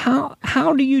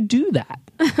 How do you do that?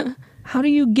 How do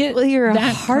you get? Well, you're a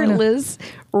that heartless,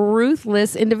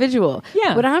 ruthless individual.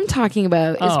 Yeah. What I'm talking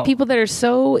about is people that are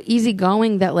so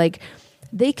easygoing that like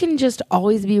they can just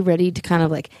always be ready to kind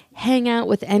of like hang out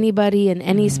with anybody in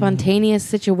any spontaneous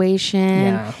situation.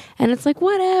 Yeah. And it's like,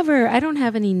 whatever. I don't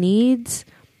have any needs.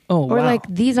 Oh, Or wow. like,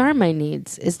 these are my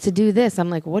needs, is to do this. I'm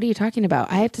like, what are you talking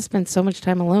about? I have to spend so much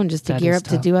time alone just to That gear is up to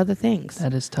tough. do other things.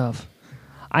 That is tough.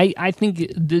 I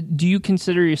think. Do you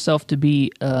consider yourself to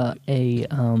be what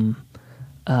do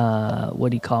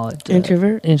you call it?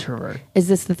 Introvert? Introvert. Is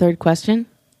this the third question?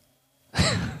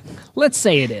 Let's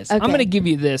say it is. Okay. I'm going to give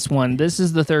you this one. This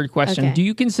is the third question. Okay. Do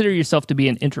you consider yourself to be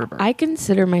an introvert? I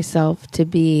consider myself to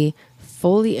be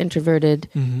fully introverted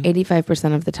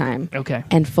 85% of the time. Okay.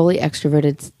 And fully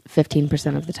extroverted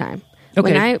 15% of the time.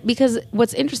 Okay. Because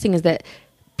what's interesting is that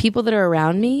people that are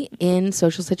around me in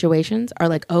social situations are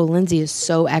like, oh, Lindsay is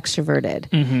so extroverted.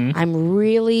 I'm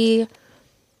really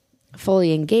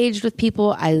fully engaged with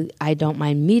people. I don't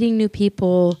mind meeting new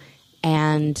people.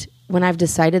 And when I've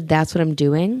decided that's what I'm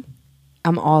doing,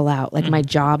 I'm all out. Like my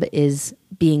job is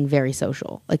being very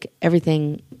social. Like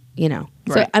everything, So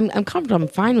Right. I'm comfortable. I'm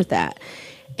fine with that.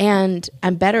 And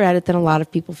I'm better at it than a lot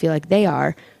of people feel like they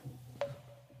are.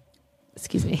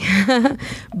 Excuse me.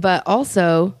 But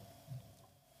also,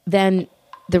 then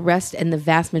the rest and the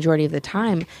vast majority of the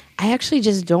time, I actually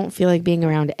just don't feel like being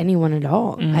around anyone at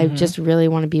all. I just really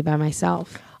want to be by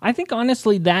myself. I think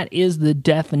honestly that is the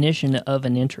definition of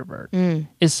an introvert.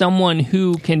 Is someone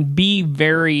who can be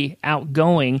very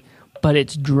outgoing, but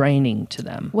it's draining to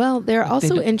them. Well, there are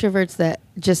also introverts that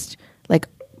just like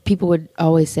people would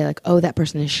always say like, oh, that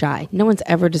person is shy. No one's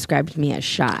ever described me as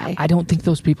shy. I don't think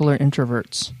those people are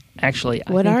introverts. Actually,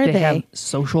 What I think are they have they?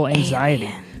 social anxiety.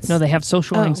 No, they have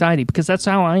social anxiety because that's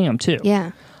how I am too.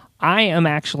 Yeah. I am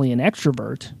actually an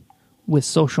extrovert with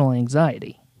social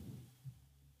anxiety.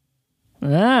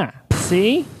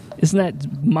 See? Isn't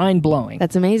that mind-blowing?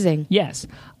 That's amazing. Yes.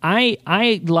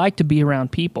 I like to be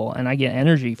around people and I get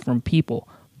energy from people.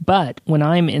 But when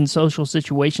I'm in social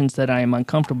situations that I am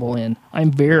uncomfortable in,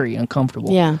 I'm very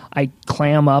uncomfortable. Yeah. I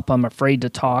clam up. I'm afraid to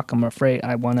talk. I'm afraid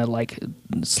I want to like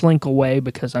slink away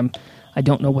because I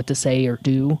don't know what to say or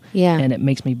do. Yeah. And it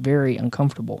makes me very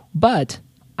uncomfortable. But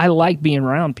I like being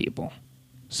around people.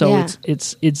 So Yeah.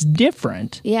 it's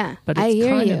different. Yeah. But I it's hear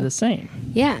kind you. of the same.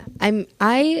 Yeah,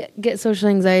 I get social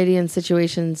anxiety in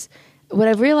situations. What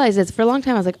I've realized is for a long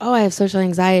time I was like, oh, I have social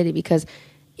anxiety because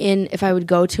if I would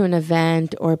go to an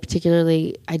event or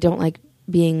particularly I don't like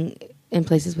being in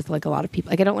places with like a lot of people.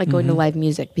 Like I don't like going to live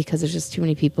music because there's just too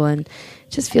many people and it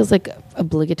just feels like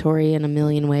obligatory in a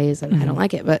million ways and I don't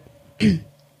like it. But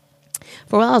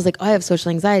for a while I was like, oh, I have social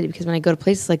anxiety because when I go to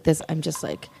places like this, I'm just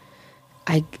like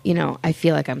I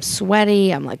feel like I'm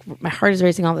sweaty. I'm like, my heart is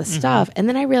racing, all this stuff. And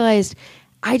then I realized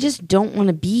I just don't want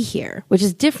to be here, which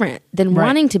is different than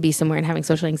wanting to be somewhere and having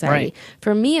social anxiety. Right.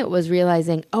 For me, it was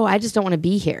realizing, oh, I just don't want to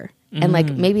be here. And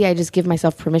like, maybe I just give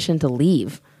myself permission to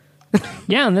leave.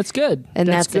 Yeah, and that's good. And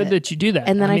that's that's good it. that you do that.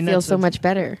 And then I mean, feel that's- so much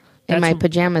better in my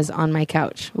pajamas on my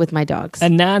couch with my dogs.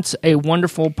 And that's a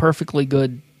wonderful, perfectly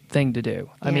good thing to do.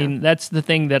 I Yeah. mean, that's the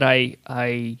thing that I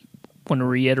want to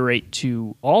reiterate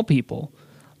to all people,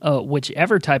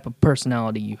 whichever type of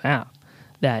personality you have,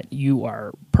 that you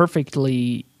are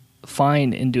perfectly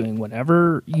fine in doing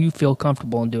whatever you feel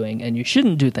comfortable in doing, and you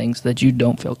shouldn't do things that you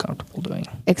don't feel comfortable doing.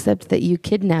 Except that you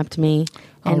kidnapped me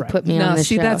and All right. put me Now, on the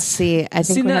see, show. that's- See, I think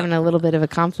see, we're now- having a little bit of a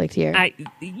conflict here.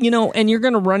 And you're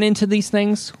going to run into these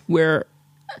things where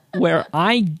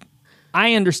I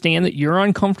understand that you're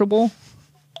uncomfortable,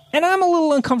 and I'm a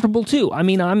little uncomfortable too. I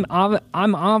mean, I'm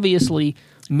obviously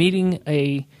meeting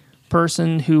a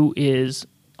person who is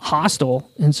hostile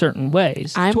in certain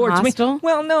ways I'm towards hostile? me.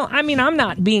 Well, no, I mean, I'm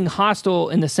not being hostile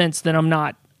in the sense that I'm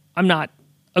not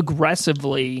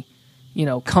aggressively,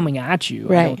 coming at you.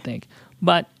 I Right. don't think,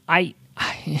 but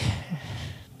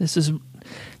this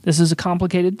is a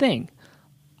complicated thing.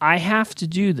 I have to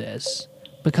do this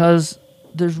because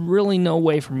there's really no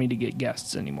way for me to get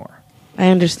guests anymore. I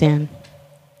understand.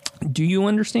 Do you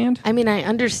understand? I mean, I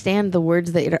understand the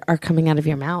words that are coming out of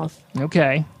your mouth.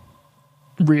 Okay.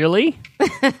 Really?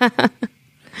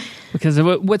 Because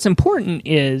what's important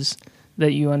is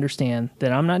that you understand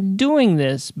that I'm not doing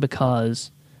this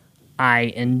because I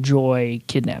enjoy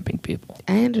kidnapping people.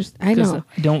 I understand. I 'Cause know.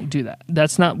 I don't do that.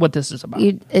 That's not what this is about.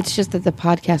 It's just that the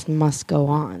podcast must go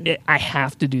on. I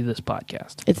have to do this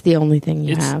podcast. It's the only thing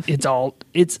you have.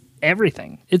 It's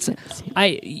everything.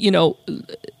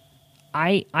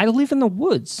 I live in the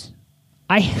woods.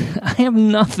 I have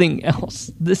nothing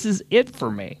else. This is it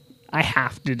for me. I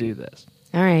have to do this.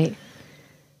 All right.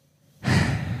 All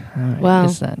right, Well-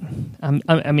 it's that.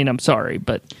 I'm sorry,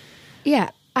 but Yeah.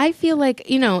 I feel like,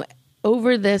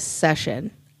 over this session,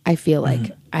 I feel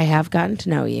like I have gotten to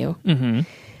know you. Mm-hmm.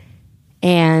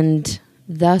 And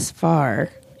thus far,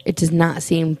 it does not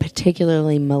seem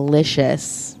particularly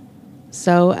malicious.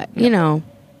 So, and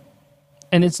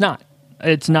it's not.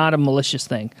 It's not a malicious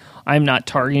thing. I'm not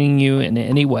targeting you in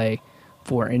any way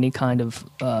for any kind of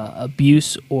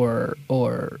abuse or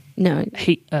no,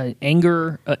 hate,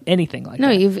 anger, anything like no,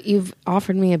 that. you've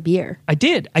offered me a beer. I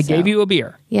did. I gave you a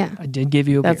beer. Yeah. I did give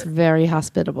you a That's beer. very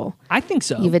hospitable. I think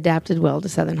so. You've adapted well to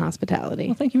Southern hospitality.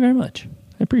 Well, thank you very much.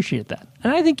 I appreciate that.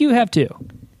 And I think you have too.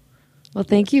 Well,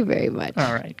 thank you very much.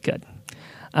 All right, good.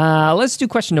 Let's do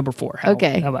question number 4.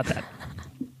 Okay. How about that?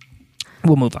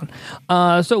 We'll move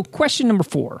on. So question number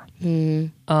 4.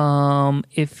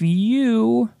 If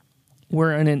you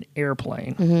were in an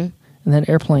airplane and that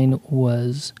airplane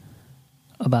was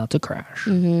about to crash,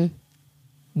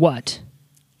 what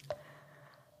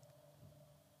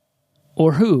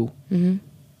or who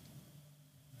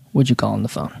would you call on the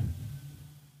phone?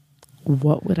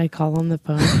 What would I call on the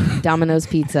phone? Domino's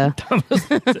Pizza.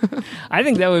 I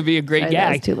think that would be a great Sorry, that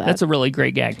was gag. too loud. That's a really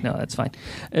great gag. No, that's fine.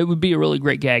 It would be a really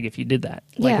great gag if you did that.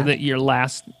 Like Yeah. that your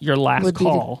last Would be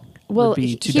call would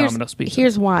be to Domino's Pizza.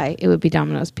 Here's why it would be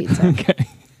Domino's Pizza. Okay.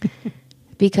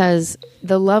 Because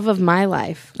the love of my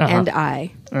life Uh-huh. and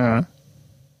I, Uh-huh.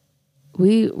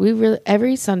 we really,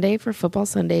 every Sunday for Football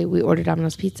Sunday, we order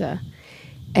Domino's Pizza.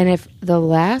 And if the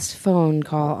last phone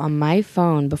call on my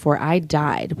phone before I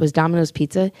died was Domino's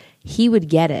Pizza, he would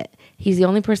get it. He's the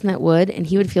only person that would, and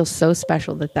he would feel so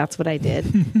special that that's what I did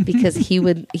because he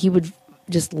would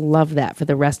just love that for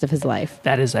the rest of his life.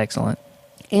 That is excellent.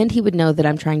 And he would know that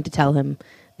I'm trying to tell him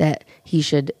that he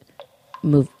should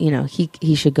move,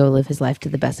 he should go live his life to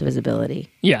the best of his ability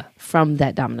Yeah. from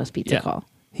that Domino's Pizza Yeah. call.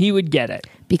 He would get it.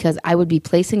 Because I would be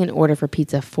placing an order for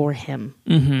pizza for him.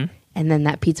 Mm-hmm. And then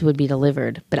that pizza would be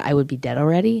delivered, but I would be dead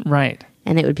already. Right.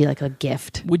 And it would be like a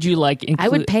gift. Would you like I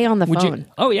would pay on the phone.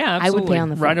 Oh yeah, absolutely. I would pay on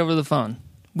the phone. Right over the phone.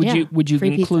 Would Yeah, you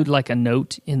free include pizza. like a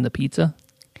note in the pizza?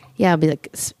 Yeah, I'd be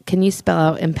like, can you spell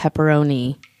out in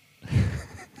pepperoni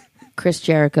Chris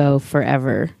Jericho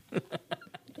forever?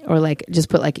 Or like, just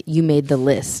put like, you made the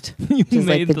list. You Just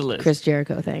made like the list. Chris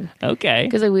Jericho thing. Okay.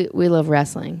 Because like, we love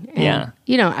wrestling. And,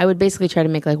 Yeah. I would basically try to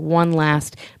make like one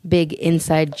last big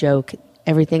inside joke.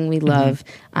 Everything we love.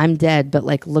 I'm dead, but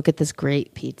like, look at this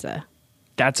great pizza.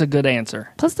 That's a good answer.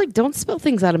 Plus, like, don't spill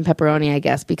things out in pepperoni, I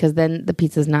guess, because then the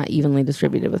pizza's not evenly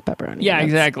distributed with pepperoni. Yeah, That's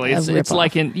exactly. a It's rip-off.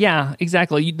 like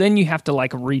exactly. Then you have to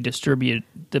like redistribute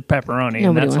the pepperoni. Nobody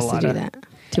and that's wants a lot to do of, that.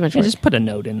 Too much Yeah, work. just put a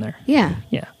note in there. Yeah.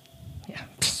 Yeah.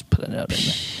 Just put a note in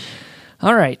there.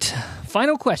 All right.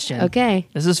 Final question. Okay.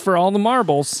 This is for all the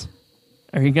marbles.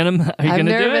 Are you gonna I'm do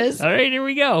nervous. it? All right, here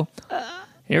we go.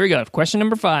 Here we go. Question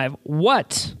number 5.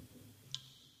 What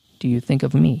do you think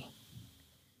of me?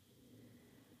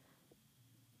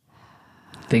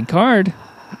 Think hard.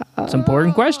 It's an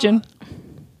important question.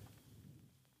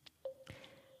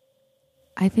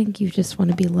 I think you just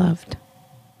want to be loved.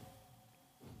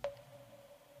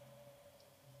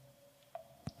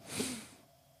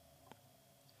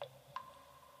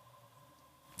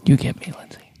 You get me,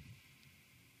 Lindsay.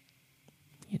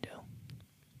 You do.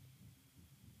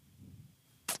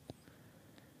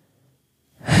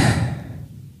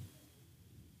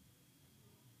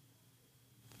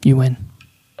 You win.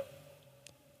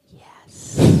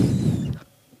 Yes.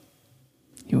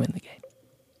 You win the game.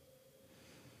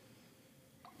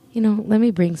 Let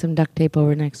me bring some duct tape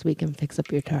over next week and fix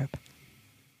up your tarp.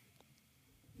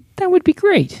 That would be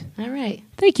great. All right.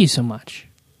 Thank you so much.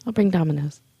 I'll bring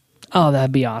Domino's. Oh,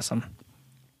 that'd be awesome.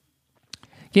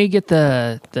 Can you get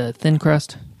the thin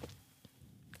crust?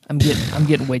 I'm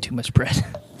getting way too much bread.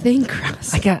 Thin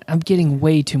crust. I'm getting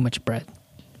way too much bread.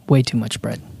 Way too much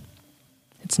bread.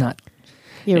 It's not.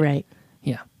 You're right.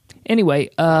 Yeah. Anyway,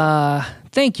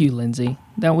 thank you, Lindsay.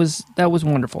 That was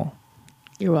wonderful.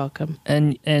 You're welcome.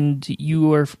 And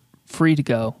you are free to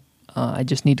go. I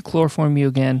just need to chloroform you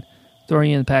again, throw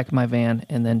you in the back of my van,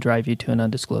 and then drive you to an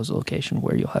undisclosed location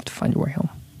where you'll have to find your way home.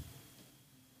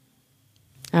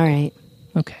 All right.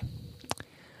 Okay.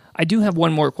 I do have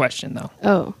one more question, though.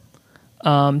 Oh.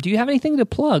 Do you have anything to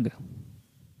plug?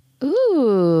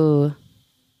 Ooh.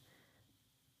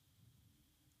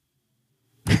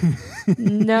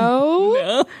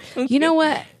 No. Okay. You know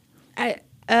what?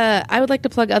 I would like to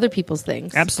plug other people's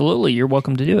things. Absolutely. You're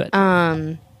welcome to do it.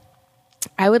 I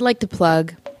would like to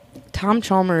plug Tom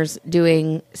Chalmers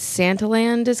doing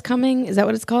Santaland is coming. Is that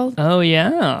what it's called? Oh,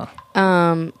 yeah.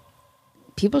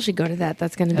 People should go to that.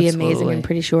 That's going to be amazing, I'm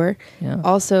pretty sure. Yeah.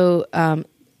 Also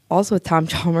with Tom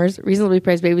Chalmers, Reasonably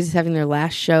Priced Babies is having their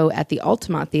last show at the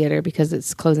Altamont Theater because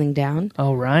it's closing down.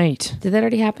 Oh, right. Did that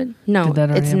already happen? No,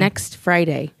 it's next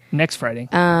Friday. Next Friday.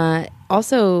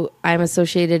 Also, I'm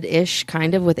associated-ish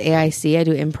kind of with AIC. I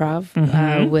do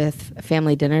improv with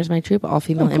Family Dinners, my troupe,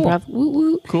 all-female improv. Woo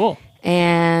woo. Cool.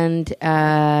 And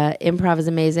improv is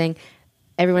amazing.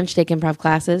 Everyone should take improv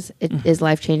classes. It is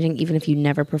life-changing, even if you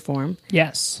never perform.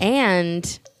 Yes.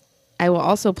 And I will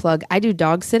also plug, I do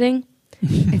dog sitting.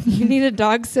 If you need a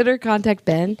dog sitter, contact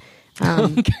Ben.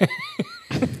 Okay.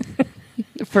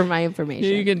 For my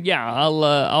information. You can,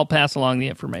 I'll pass along the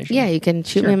information. Yeah, you can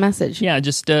shoot me a message. Yeah,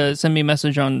 just send me a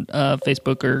message on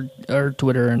Facebook or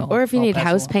Twitter and all. Or if you need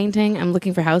house painting, I'm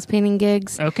looking for house painting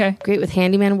gigs. Okay. Great with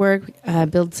handyman work.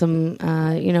 Build some,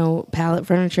 pallet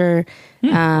furniture.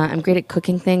 I'm great at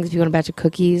cooking things. If you want a batch of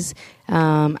cookies,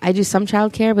 I do some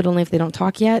childcare, but only if they don't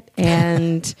talk yet.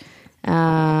 And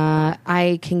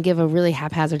I can give a really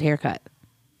haphazard haircut.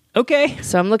 Okay.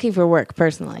 So I'm looking for work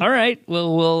personally. All right.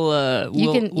 Well,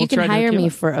 you can hire me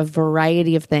for a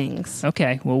variety of things.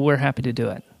 Okay. Well, we're happy to do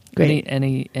it. Great.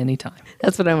 Any time.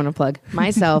 That's what I want to plug.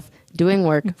 Myself doing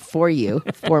work for you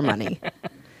for money.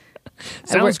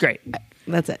 Sounds great.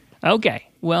 That's it. Okay.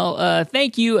 Well,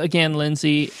 thank you again,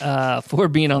 Lindsay, for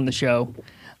being on the show.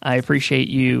 I appreciate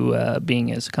you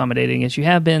being as accommodating as you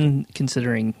have been,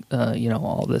 considering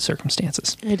all the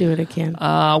circumstances. I do what I can.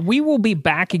 We will be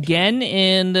back again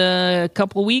in a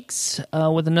couple of weeks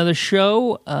with another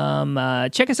show.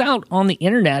 Check us out on the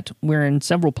internet. We're in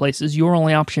several places.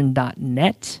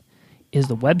 YourOnlyOption.net is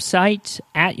the website.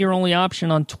 At Your Only Option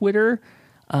on Twitter.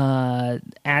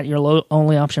 At Your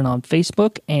Only Option on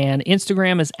Facebook. And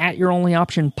Instagram is at Your Only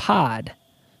Option Pod.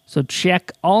 So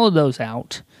check all of those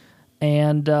out.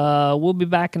 And we'll be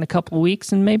back in a couple of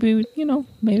weeks, and maybe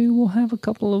we'll have a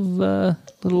couple of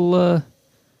little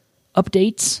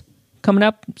updates coming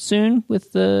up soon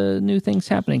with the new things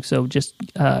happening. So just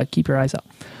keep your eyes up.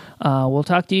 We'll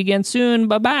talk to you again soon.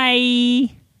 Bye-bye.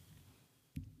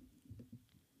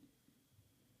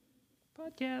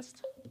 Podcast.